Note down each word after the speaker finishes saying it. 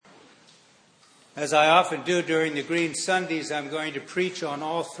As I often do during the Green Sundays, I'm going to preach on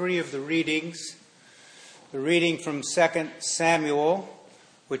all three of the readings. The reading from 2 Samuel,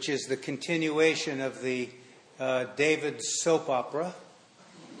 which is the continuation of the David soap opera.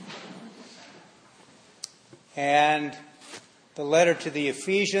 And the letter to the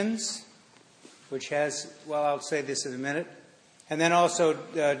Ephesians, which has, well, I'll say this in a minute. And then also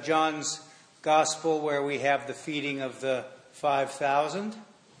John's Gospel, where we have the feeding of the 5,000.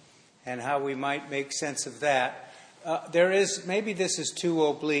 And how we might make sense of that. There is, maybe this is too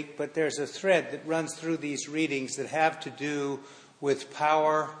oblique, but there's a thread that runs through these readings that have to do with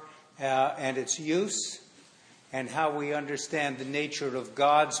power and its use, and how we understand the nature of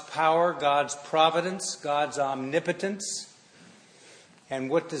God's power, God's providence, God's omnipotence. And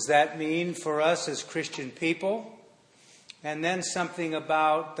what does that mean for us as Christian people? And then something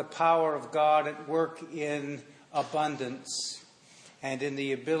about the power of God at work in abundance. And in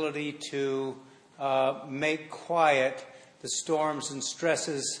the ability to make quiet the storms and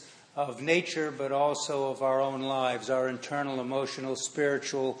stresses of nature, but also of our own lives, our internal, emotional,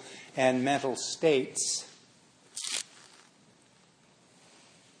 spiritual, and mental states.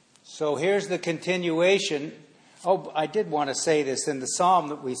 So here's the continuation. Oh, I did want to say this in the psalm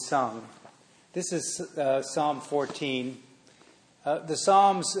that we sung. This is Psalm 14. The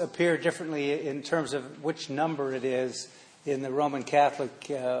psalms appear differently in terms of which number it is in the Roman Catholic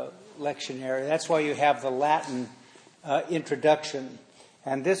lectionary. That's why you have the Latin introduction.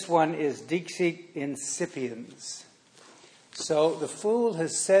 And this one is Dixit Incipiens. So the fool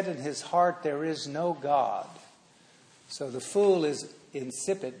has said in his heart, there is no God. So the fool is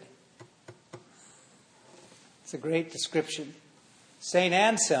insipid. It's a great description. St.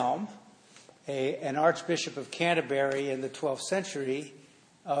 Anselm, an Archbishop of Canterbury in the 12th century,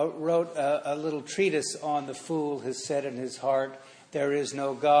 wrote a little treatise on the fool has said in his heart, there is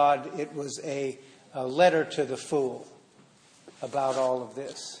no God. It was a letter to the fool about all of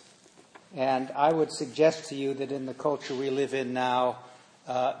this. And I would suggest to you that in the culture we live in now,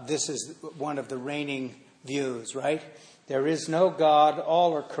 this is one of the reigning views, right? There is no God.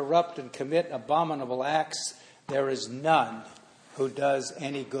 All are corrupt and commit abominable acts. There is none who does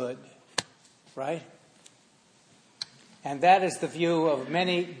any good, right? And that is the view of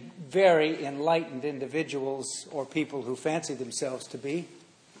many very enlightened individuals or people who fancy themselves to be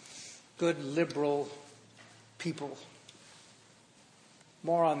good liberal people.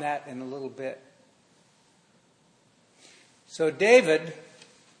 More on that in a little bit. So David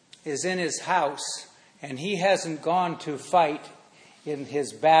is in his house, and he hasn't gone to fight in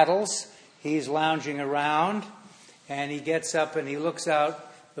his battles. He's lounging around, and he gets up and he looks out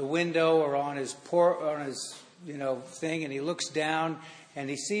the window or on his thing, and he looks down and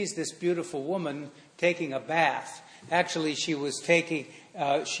he sees this beautiful woman taking a bath. Actually, she was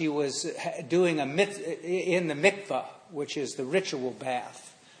doing in the mikvah, which is the ritual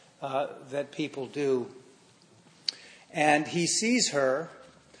bath that people do. And he sees her.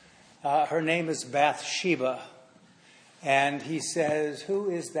 Her name is Bathsheba. And he says,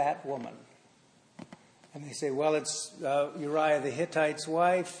 who is that woman? And they say, well, it's Uriah the Hittite's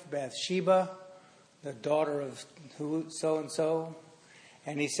wife, Bathsheba, the daughter of who, so-and-so.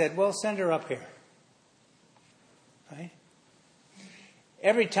 And he said, well, send her up here. Right?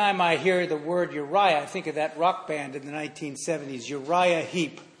 Every time I hear the word Uriah, I think of that rock band in the 1970s, Uriah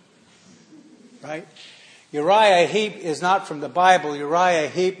Heep. Right? Uriah Heep is not from the Bible. Uriah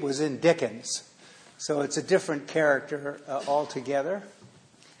Heep was in Dickens. So it's a different character altogether.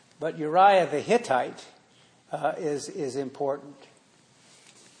 But Uriah the Hittite is important.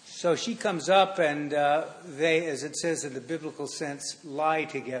 So she comes up and they, as it says in the biblical sense, lie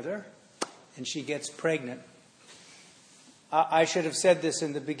together, and she gets pregnant. I should have said this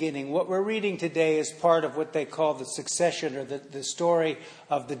in the beginning. What we're reading today is part of what they call the succession, or the story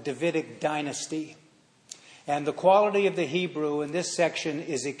of the Davidic dynasty. And the quality of the Hebrew in this section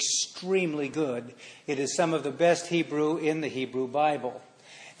is extremely good. It is some of the best Hebrew in the Hebrew Bible.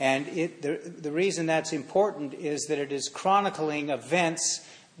 And the reason that's important is that it is chronicling events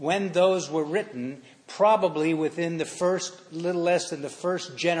when those were written, probably within the little less than the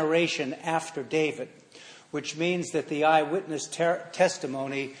first generation after David, which means that the eyewitness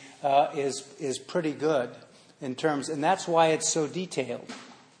testimony is pretty good in terms, and that's why it's so detailed.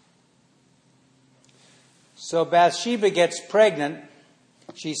 So Bathsheba gets pregnant.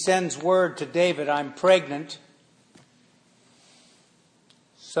 She sends word to David, I'm pregnant.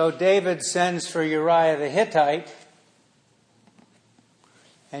 So David sends for Uriah the Hittite.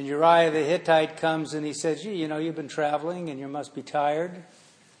 And Uriah the Hittite comes and he says, you've been traveling and you must be tired.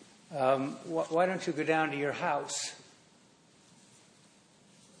 Why don't you go down to your house?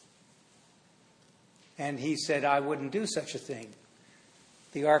 And he said, I wouldn't do such a thing.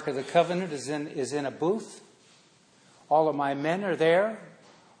 The Ark of the Covenant is in a booth. All of my men are there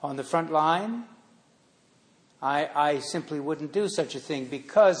on the front line. I simply wouldn't do such a thing,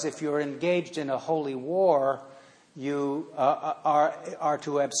 because if you're engaged in a holy war, you are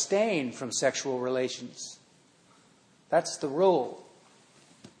to abstain from sexual relations. That's the rule.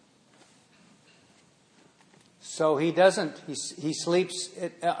 So he doesn't. He sleeps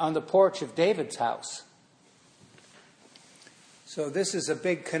on the porch of David's house. So this is a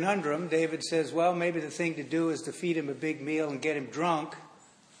big conundrum. David says, well, maybe the thing to do is to feed him a big meal and get him drunk.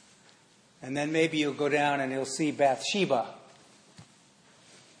 And then maybe you'll go down and he'll see Bathsheba.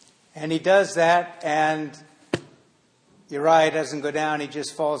 And he does that, and Uriah doesn't go down. He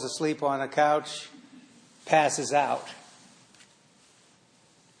just falls asleep on a couch, passes out.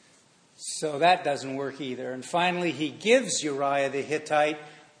 So that doesn't work either. And finally, he gives Uriah the Hittite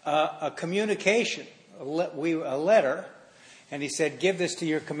a communication, a letter. And he said, give this to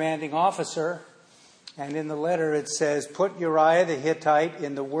your commanding officer. And in the letter it says, put Uriah the Hittite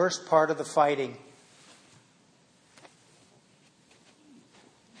in the worst part of the fighting.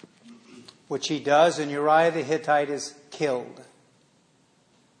 Which he does, and Uriah the Hittite is killed.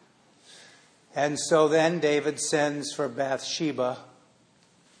 And so then David sends for Bathsheba.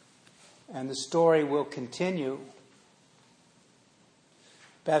 And the story will continue.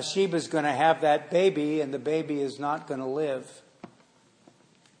 Bathsheba is going to have that baby, and the baby is not going to live.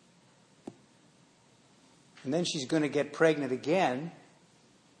 And then she's going to get pregnant again.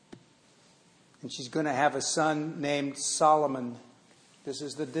 And she's going to have a son named Solomon. This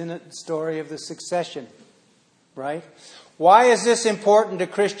is the story of the succession, right? Why is this important to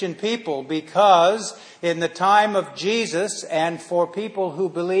Christian people? Because in the time of Jesus, and for people who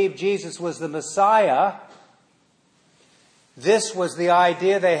believe Jesus was the Messiah, this was the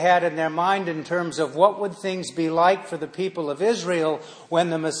idea they had in their mind in terms of what would things be like for the people of Israel when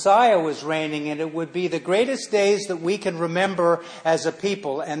the Messiah was reigning. And it would be the greatest days that we can remember as a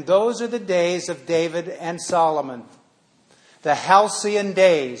people. And those are the days of David and Solomon. The halcyon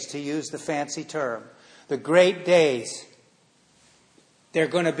days, to use the fancy term. The great days. They're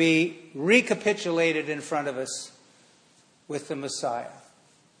going to be recapitulated in front of us with the Messiah.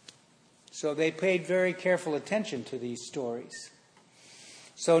 So they paid very careful attention to these stories.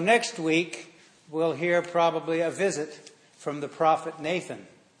 So next week, we'll hear probably a visit from the prophet Nathan.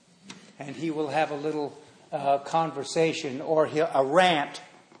 And he will have a little conversation, or a rant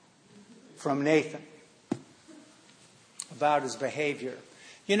from Nathan about his behavior.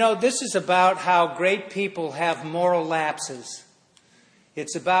 You know, this is about how great people have moral lapses.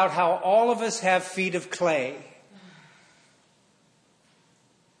 It's about how all of us have feet of clay.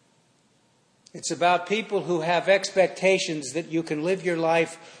 It's about people who have expectations that you can live your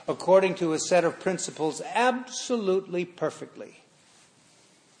life according to a set of principles absolutely perfectly.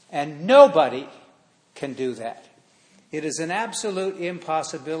 And nobody can do that. It is an absolute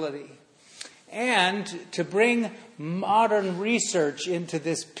impossibility. And to bring modern research into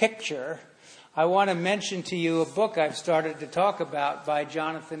this picture, I want to mention to you a book I've started to talk about by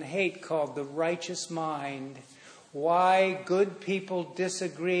Jonathan Haidt called The Righteous Mind. Why Good People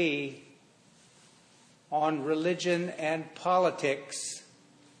Disagree on Religion and Politics.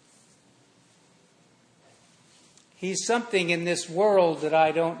 He's something in this world that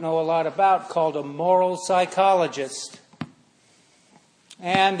I don't know a lot about called a moral psychologist.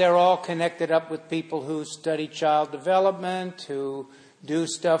 And they're all connected up with people who study child development, who do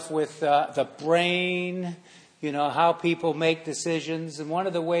stuff with the brain, you know, how people make decisions. And one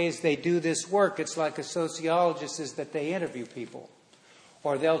of the ways they do this work, it's like a sociologist, is that they interview people.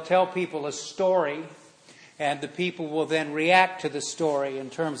 Or they'll tell people a story, and the people will then react to the story in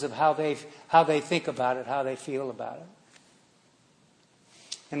terms of how they think about it, how they feel about it.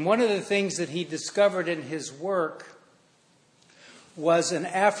 And one of the things that he discovered in his work was an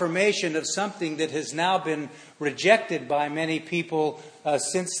affirmation of something that has now been rejected by many people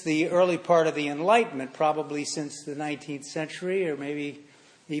since the early part of the Enlightenment, probably since the 19th century or maybe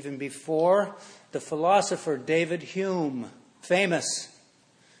even before. The philosopher David Hume, famous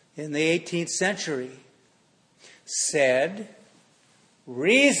in the 18th century, said,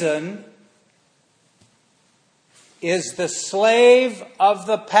 reason is the slave of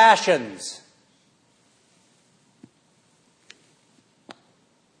the passions.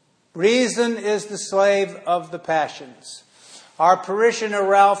 Reason is the slave of the passions. Our parishioner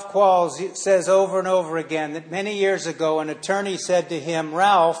Ralph Qualls says over and over again that many years ago an attorney said to him,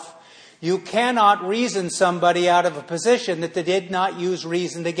 Ralph, you cannot reason somebody out of a position that they did not use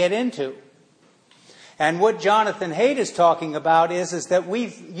reason to get into. And what Jonathan Haidt is talking about is that we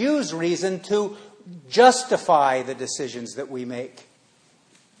use reason to justify the decisions that we make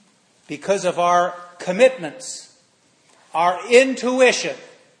because of our commitments, our intuition.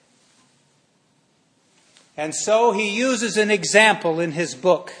 And so he uses an example in his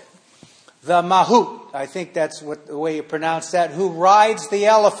book, the mahout, I think that's the way you pronounce that, who rides the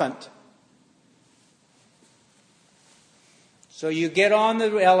elephant. So you get on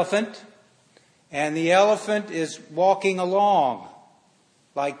the elephant, and the elephant is walking along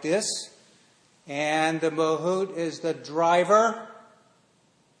like this, and the mahout is the driver.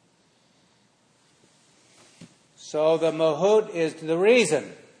 So the mahout is the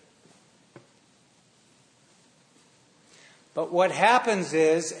reason. But what happens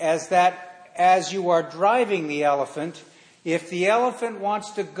is, as you are driving the elephant, if the elephant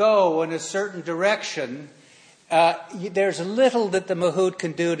wants to go in a certain direction, there's little that the mahout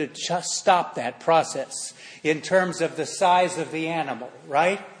can do to just stop that process in terms of the size of the animal,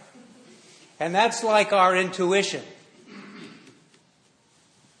 right? And that's like our intuition.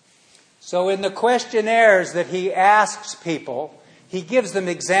 So in the questionnaires that he asks people, he gives them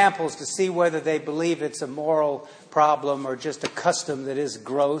examples to see whether they believe it's a moral problem or just a custom that is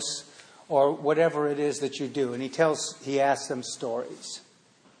gross or whatever it is that you do. And he asks them stories.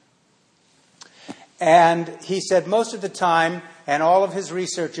 And he said most of the time, and all of his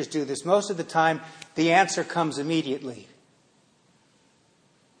researchers do this, most of the time the answer comes immediately.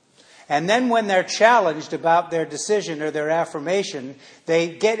 And then when they're challenged about their decision or their affirmation, they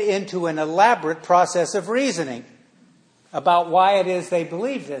get into an elaborate process of reasoning about why it is they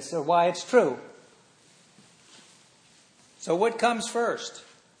believe this or why it's true. So what comes first?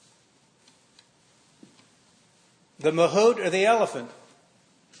 The mahout or the elephant?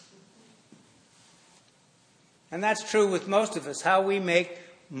 And that's true with most of us, how we make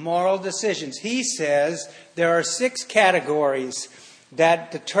moral decisions. He says there are 6 categories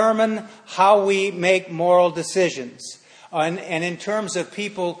that determine how we make moral decisions. And in terms of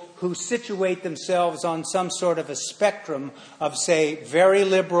people who situate themselves on some sort of a spectrum of, say, very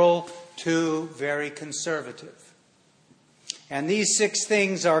liberal to very conservative. And these 6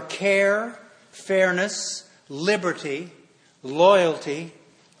 things are care, fairness, liberty, loyalty,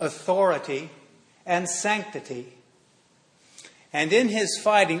 authority, and sanctity. And in his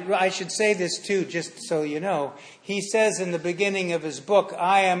fighting, I should say this too, just so you know, he says in the beginning of his book,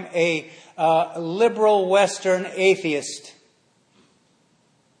 I am a liberal Western atheist.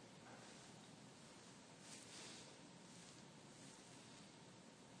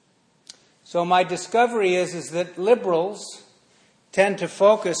 So my discovery is that liberals tend to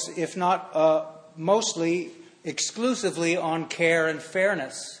focus, if not mostly, exclusively on care and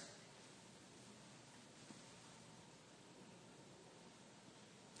fairness.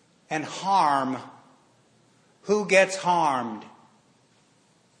 And harm. Who gets harmed?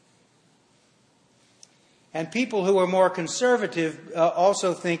 And people who are more conservative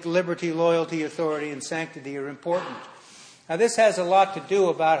also think liberty, loyalty, authority, and sanctity are important. Now, this has a lot to do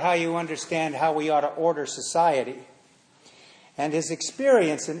about how you understand how we ought to order society. And his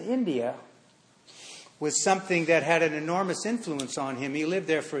experience in India was something that had an enormous influence on him. He lived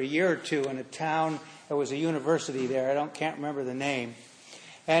there for a year or two in a town. There was a university there. Can't remember the name.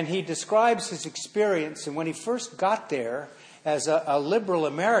 And he describes his experience. And when he first got there, as a liberal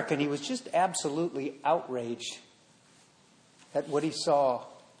American, he was just absolutely outraged at what he saw.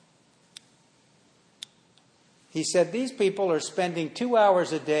 He said, these people are spending 2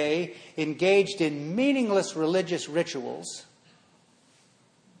 hours a day engaged in meaningless religious rituals,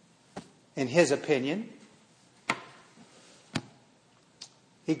 in his opinion.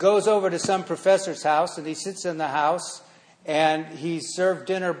 He goes over to some professor's house and he sits in the house and he's served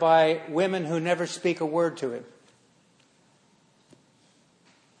dinner by women who never speak a word to him.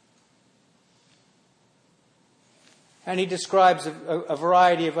 And he describes a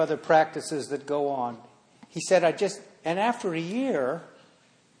variety of other practices that go on. He said, and after a year,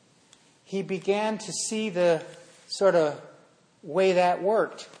 he began to see the sort of way that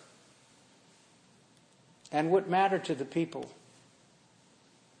worked and what mattered to the people.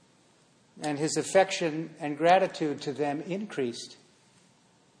 And his affection and gratitude to them increased.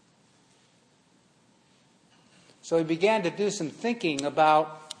 So he began to do some thinking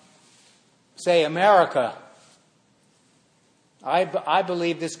about, say, America. I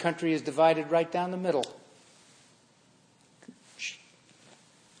believe this country is divided right down the middle.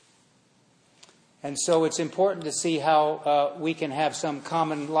 And so it's important to see how we can have some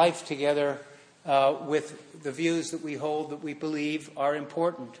common life together with the views that we hold, that we believe are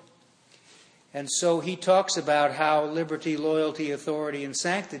important. And so he talks about how liberty, loyalty, authority, and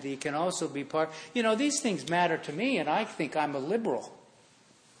sanctity can also be part. You know, these things matter to me, and I think I'm a liberal.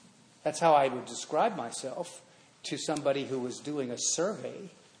 That's how I would describe myself to somebody who was doing a survey.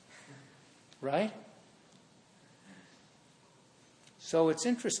 Right? So it's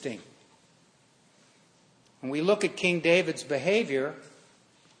interesting. When we look at King David's behavior,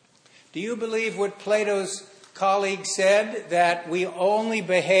 do you believe what Plato's colleague said, that we only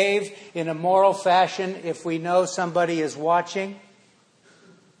behave in a moral fashion if we know somebody is watching?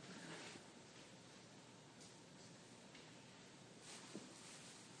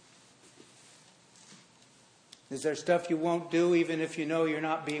 Is there stuff you won't do even if you know you're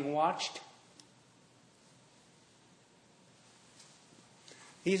not being watched?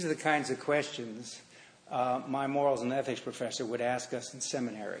 These are the kinds of questions my morals and ethics professor would ask us in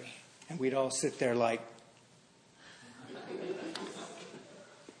seminary. And we'd all sit there like,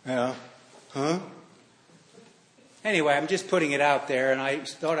 yeah, huh? Anyway, I'm just putting it out there, and I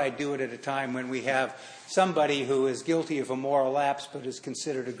thought I'd do it at a time when we have somebody who is guilty of a moral lapse but is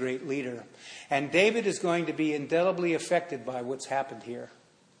considered a great leader. And David is going to be indelibly affected by what's happened here,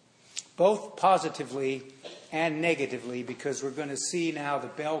 both positively and negatively, because we're going to see now the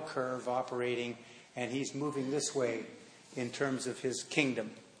bell curve operating, and he's moving this way in terms of his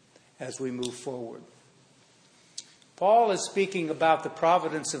kingdom as we move forward. Paul is speaking about the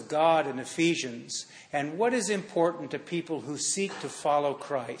providence of God in Ephesians and what is important to people who seek to follow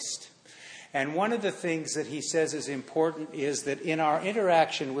Christ. And one of the things that he says is important is that in our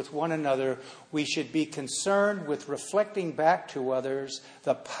interaction with one another, we should be concerned with reflecting back to others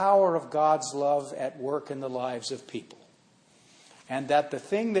the power of God's love at work in the lives of people. And that the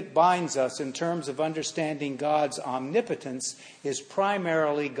thing that binds us in terms of understanding God's omnipotence is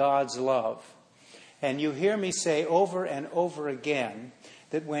primarily God's love. And you hear me say over and over again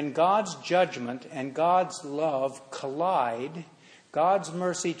that when God's judgment and God's love collide, God's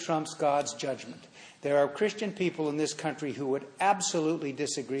mercy trumps God's judgment. There are Christian people in this country who would absolutely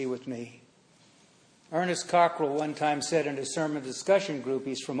disagree with me. Ernest Cockrell one time said in a sermon discussion group,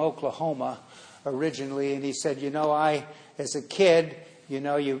 he's from Oklahoma originally, and he said, as a kid,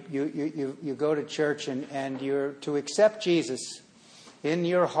 you go to church and you're to accept Jesus in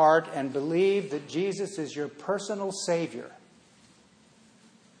your heart and believe that Jesus is your personal Savior.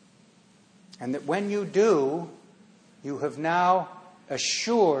 And that when you do, you have now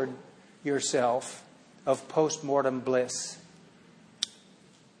assured yourself of post-mortem bliss.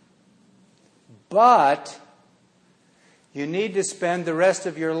 But you need to spend the rest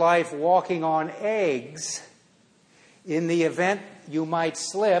of your life walking on eggs in the event you might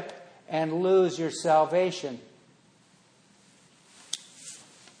slip and lose your salvation.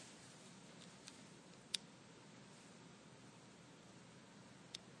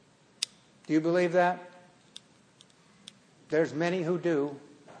 Do you believe that? There's many who do.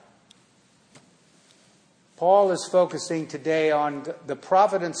 Paul is focusing today on the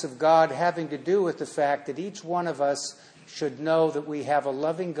providence of God having to do with the fact that each one of us should know that we have a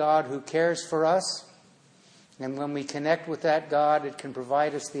loving God who cares for us. And when we connect with that God, it can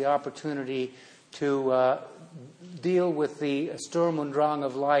provide us the opportunity to deal with the Sturm und Drang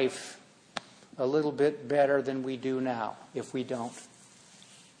of life a little bit better than we do now, if we don't.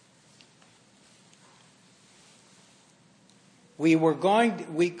 We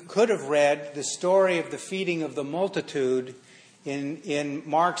could have read the story of the feeding of the multitude in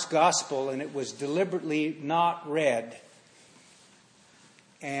Mark's Gospel, and it was deliberately not read.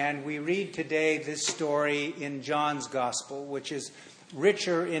 And we read today this story in John's Gospel, which is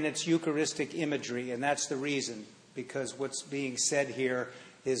richer in its Eucharistic imagery, and that's the reason, because what's being said here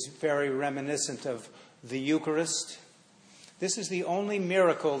is very reminiscent of the Eucharist. This is the only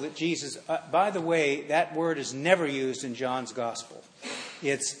miracle that Jesus... by the way, that word is never used in John's Gospel.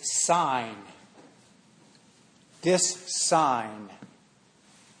 It's sign. This sign.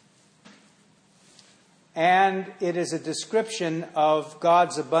 And it is a description of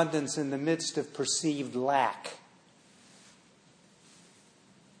God's abundance in the midst of perceived lack.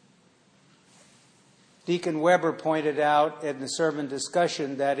 Deacon Weber pointed out in the sermon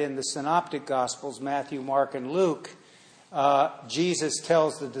discussion that in the Synoptic Gospels, Matthew, Mark, and Luke, Jesus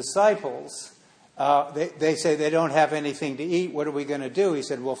tells the disciples, they say they don't have anything to eat. What are we going to do? He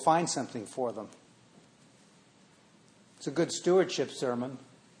said, we'll find something for them. It's a good stewardship sermon.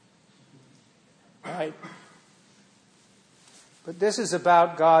 Right? But this is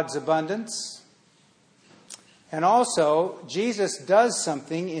about God's abundance. And also, Jesus does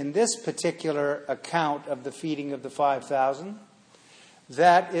something in this particular account of the feeding of the 5,000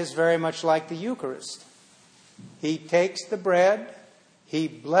 that is very much like the Eucharist. He takes the bread, he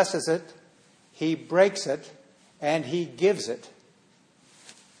blesses it, he breaks it, and he gives it.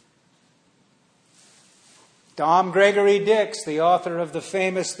 Dom Gregory Dix, the author of the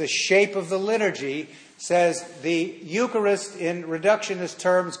famous The Shape of the Liturgy, says the Eucharist in reductionist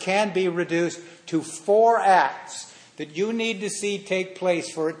terms can be reduced to 4 acts that you need to see take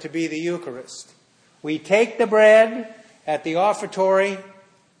place for it to be the Eucharist. We take the bread at the offertory.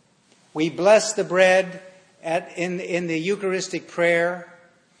 We bless the bread in the Eucharistic prayer.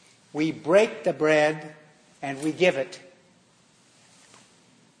 We break the bread and we give it.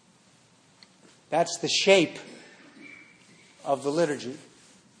 That's the shape of the liturgy.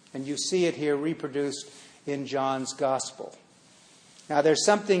 And you see it here reproduced in John's Gospel. Now there's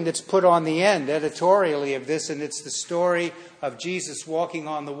something that's put on the end editorially of this, and it's the story of Jesus walking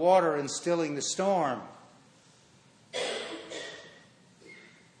on the water and stilling the storm.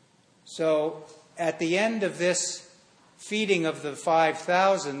 So at the end of this feeding of the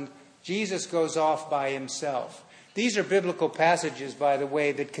 5,000, Jesus goes off by himself. These are biblical passages, by the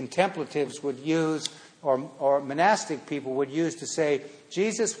way, that contemplatives would use, or monastic people would use to say,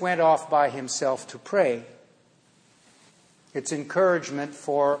 Jesus went off by himself to pray. It's encouragement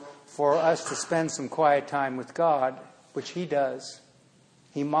for us to spend some quiet time with God, which he does.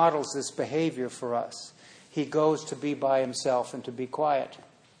 He models this behavior for us. He goes to be by himself and to be quiet.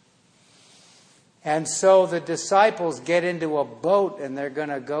 And so the disciples get into a boat and they're going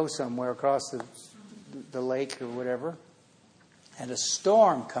to go somewhere across the lake or whatever. And a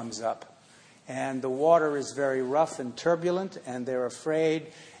storm comes up. And the water is very rough and turbulent and they're afraid.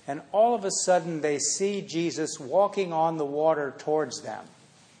 And all of a sudden they see Jesus walking on the water towards them.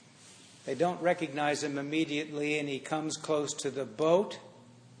 They don't recognize him immediately, and he comes close to the boat.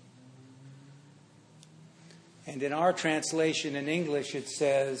 And in our translation in English it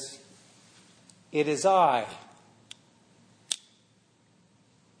says, "It is I."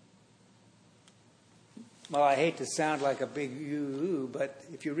 Well, I hate to sound like a big you, but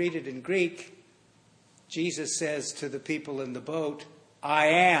if you read it in Greek, Jesus says to the people in the boat, "I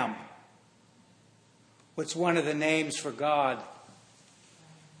am." What's one of the names for God?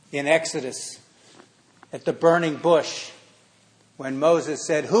 In Exodus, at the burning bush, when Moses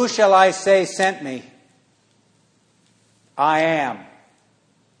said, "Who shall I say sent me?" I am.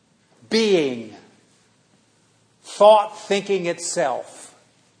 Being. Thought thinking itself.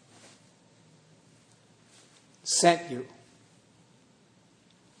 Sent you.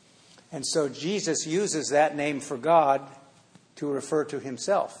 And so Jesus uses that name for God to refer to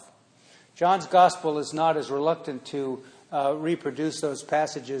himself. John's Gospel is not as reluctant to reproduce those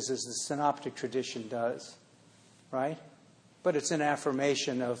passages as the synoptic tradition does, right? But it's an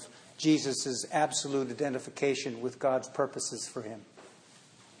affirmation of Jesus' absolute identification with God's purposes for him.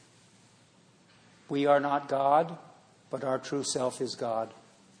 We are not God, but our true self is God.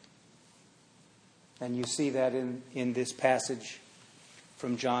 And you see that in this passage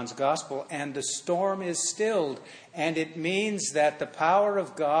from John's Gospel. And the storm is stilled. And it means that the power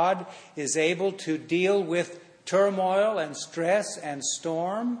of God is able to deal with turmoil and stress and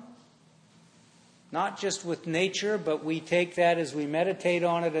storm. Not just with nature, but we take that as we meditate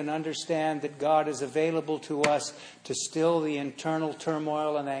on it and understand that God is available to us to still the internal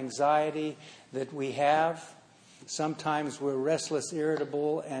turmoil and anxiety that we have. Sometimes we're restless,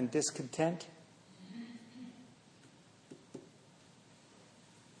 irritable, and discontent.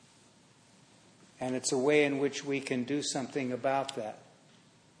 And it's a way in which we can do something about that.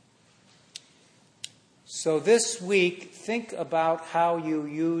 So this week, think about how you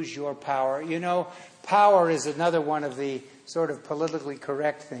use your power. You know, power is another one of the sort of politically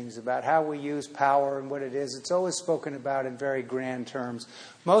correct things about how we use power and what it is. It's always spoken about in very grand terms.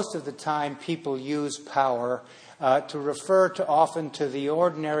 Most of the time, people use power to refer to often to the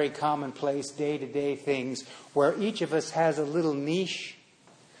ordinary, commonplace, day-to-day things where each of us has a little niche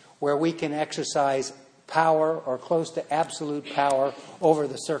where we can exercise power or close to absolute power over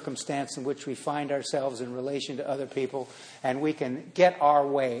the circumstance in which we find ourselves in relation to other people, and we can get our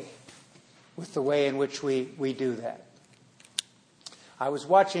way with the way in which we do that. I was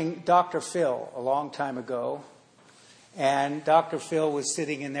watching Dr. Phil a long time ago, and Dr. Phil was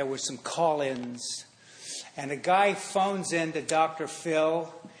sitting and there were some call-ins, and a guy phones in to Dr.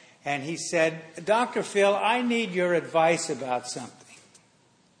 Phil, and he said, "Dr. Phil, I need your advice about something.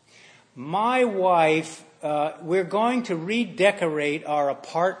 My wife, we're going to redecorate our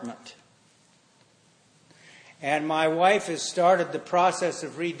apartment. And my wife has started the process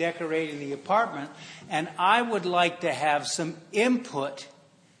of redecorating the apartment, and I would like to have some input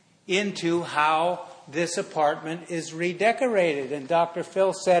into how this apartment is redecorated." And Dr.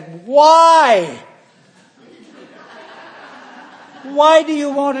 Phil said, "Why? Why do you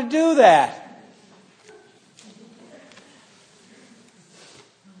want to do that?"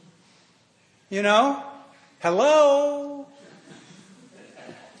 You know, Hello?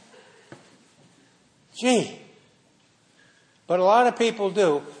 Gee. But a lot of people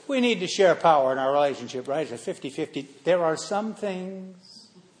do. We need to share power in our relationship, right? It's a 50-50. There are some things.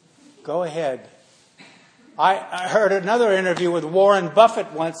 Go ahead. I heard another interview with Warren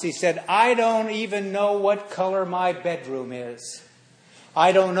Buffett once. He said, I don't even know what color my bedroom is.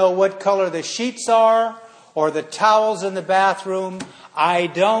 I don't know what color the sheets are or the towels in the bathroom. I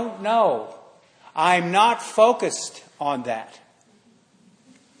don't know. I'm not focused on that.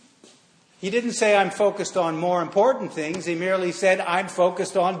 He didn't say I'm focused on more important things. He merely said I'm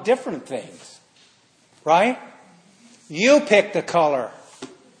focused on different things. Right? You pick the color.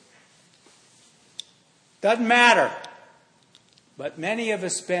 Doesn't matter. But many of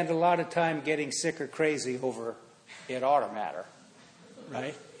us spend a lot of time getting sick or crazy over it ought to matter.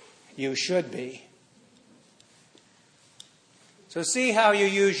 Right? You should be. So see how you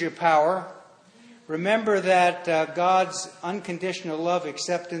use your power. Remember that God's unconditional love,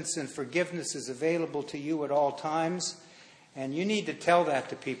 acceptance, and forgiveness is available to you at all times. And you need to tell that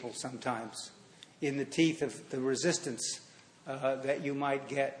to people sometimes in the teeth of the resistance that you might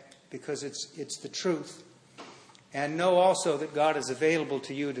get, because it's the truth. And know also that God is available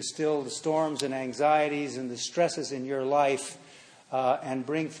to you to still the storms and anxieties and the stresses in your life and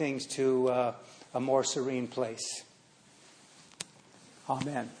bring things to a more serene place.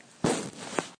 Amen.